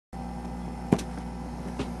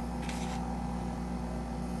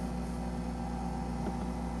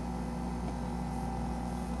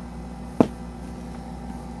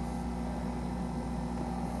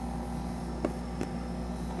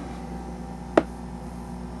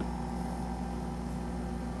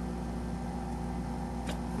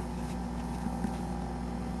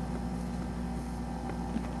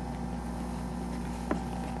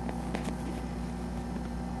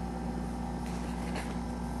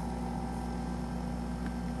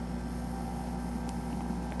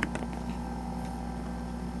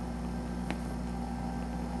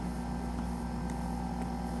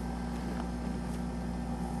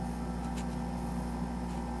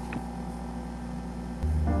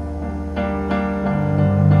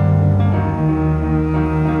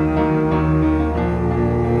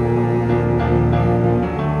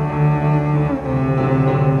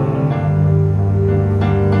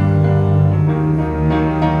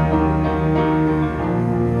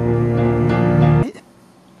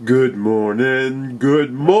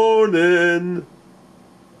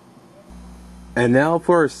And now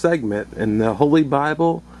for our segment in the Holy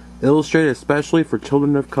Bible, illustrated especially for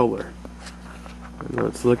children of color. And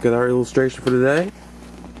let's look at our illustration for today.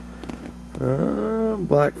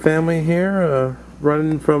 Black family here,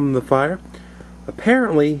 running from the fire.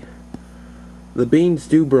 Apparently, the beans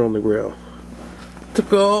do burn on the grill.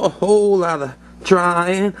 Took a whole lot of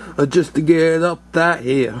trying just to get up that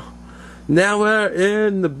hill. Now we're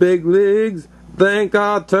in the big leagues. Think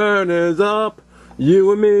our turn is up.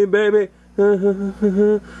 You and me, baby. We're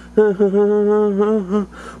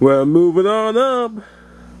moving on up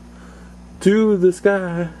to the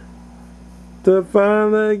sky to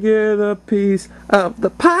finally get a piece of the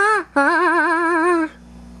pie.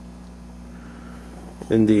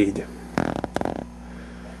 Indeed.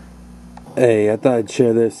 Hey, I thought I'd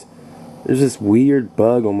share this. There's this weird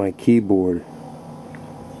bug on my keyboard.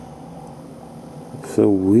 It's so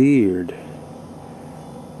weird.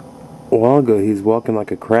 A while ago, he's walking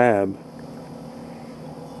like a crab.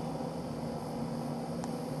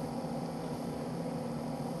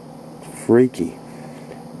 Freaky.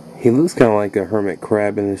 He looks kind of like a hermit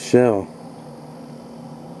crab in his shell.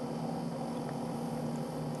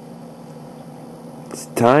 It's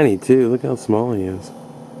tiny too. Look how small he is.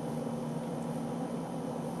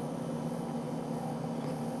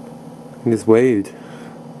 He just waved.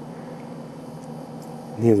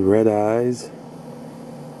 He has red eyes.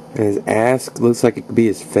 And his ass looks like it could be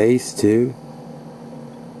his face too.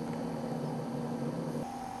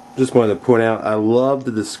 Just wanted to point out, I love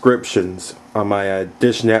the descriptions on my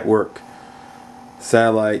Dish Network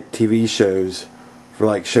satellite TV shows for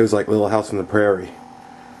like shows like Little House on the Prairie.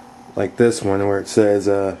 Like this one where it says,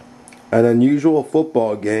 an unusual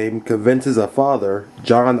football game convinces a father,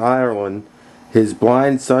 John Ireland, his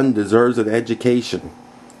blind son deserves an education.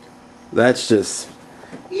 That's just...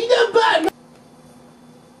 You know, but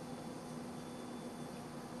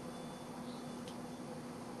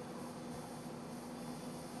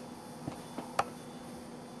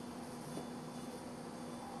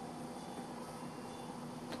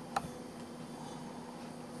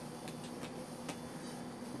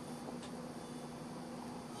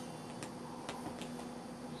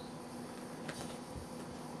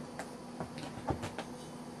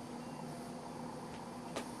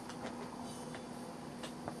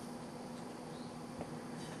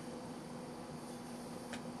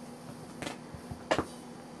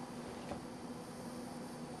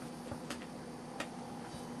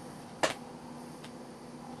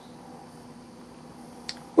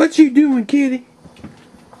what you doing, kitty?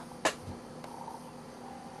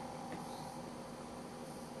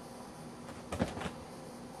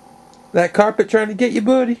 That carpet trying to get you,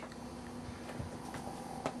 buddy?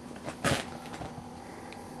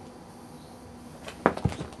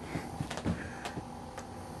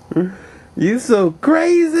 You so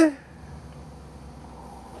crazy.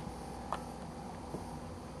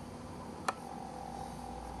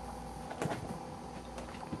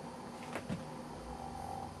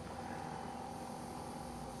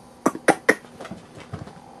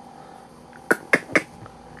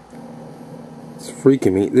 It's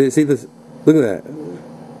freaking me. See this? Look at that.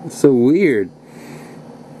 It's so weird.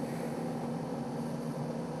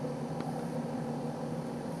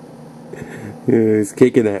 Yeah, he's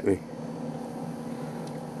kicking at me.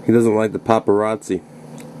 He doesn't like the paparazzi.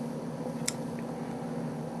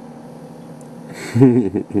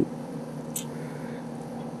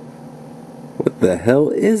 What the hell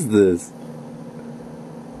is this?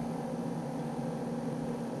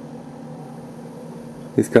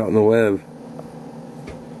 He's caught in the web.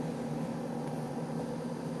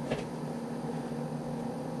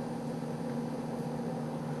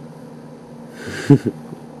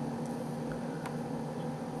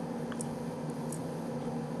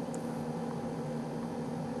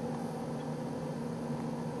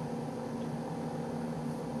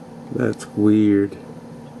 That's weird.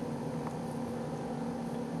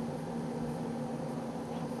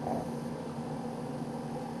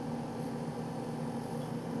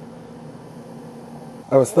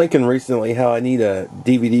 I was thinking recently how I need a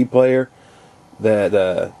DVD player that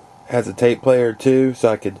has a tape player too, so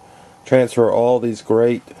I could transfer all these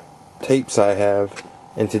great tapes I have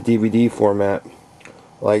into DVD format,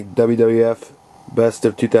 like WWF Best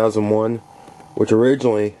of 2001, which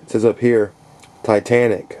originally, it says up here,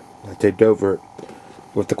 Titanic. I taped over it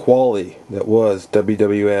with the quality that was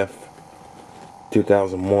WWF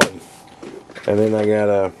 2001. And then I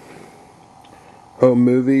got Home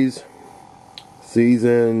Movies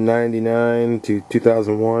season 99 to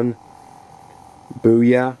 2001.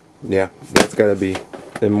 Booyah. Yeah, that's gotta be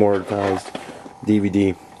immortalized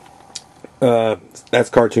DVD.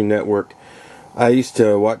 That's Cartoon Network. I used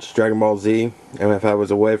to watch Dragon Ball Z, and if I was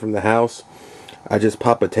away from the house, I just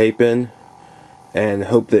pop a tape in and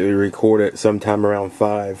hope that we record it sometime around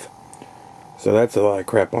 5. So that's a lot of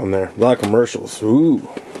crap on there. A lot of commercials. Ooh.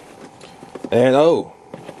 And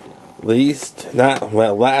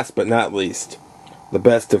last but not least, the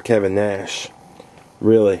best of Kevin Nash.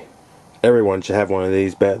 Really, everyone should have one of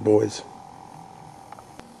these bad boys.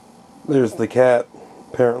 There's the cat,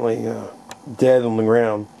 apparently dead on the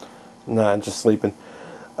ground. Nah, just sleeping.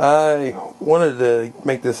 I wanted to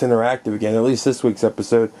make this interactive again, at least this week's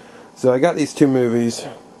episode. So I got these 2 movies,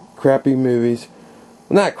 crappy movies.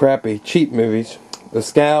 Not crappy, cheap movies. The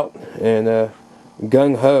Scout and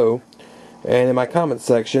Gung-Ho. And in my comment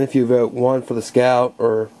section, if you vote 1 for The Scout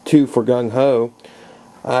or 2 for Gung-Ho,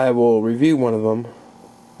 I will review one of them.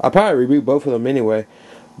 I'll probably review both of them anyway,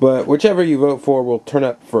 but whichever you vote for will turn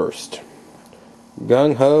up first.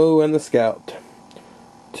 Gung-Ho and The Scout.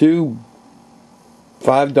 2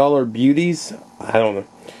 $5 beauties? I don't know.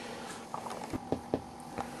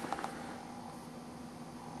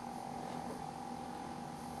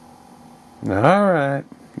 Alright,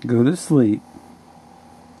 go to sleep.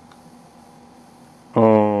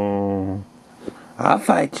 Oh, I'll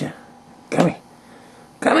fight you. Come here.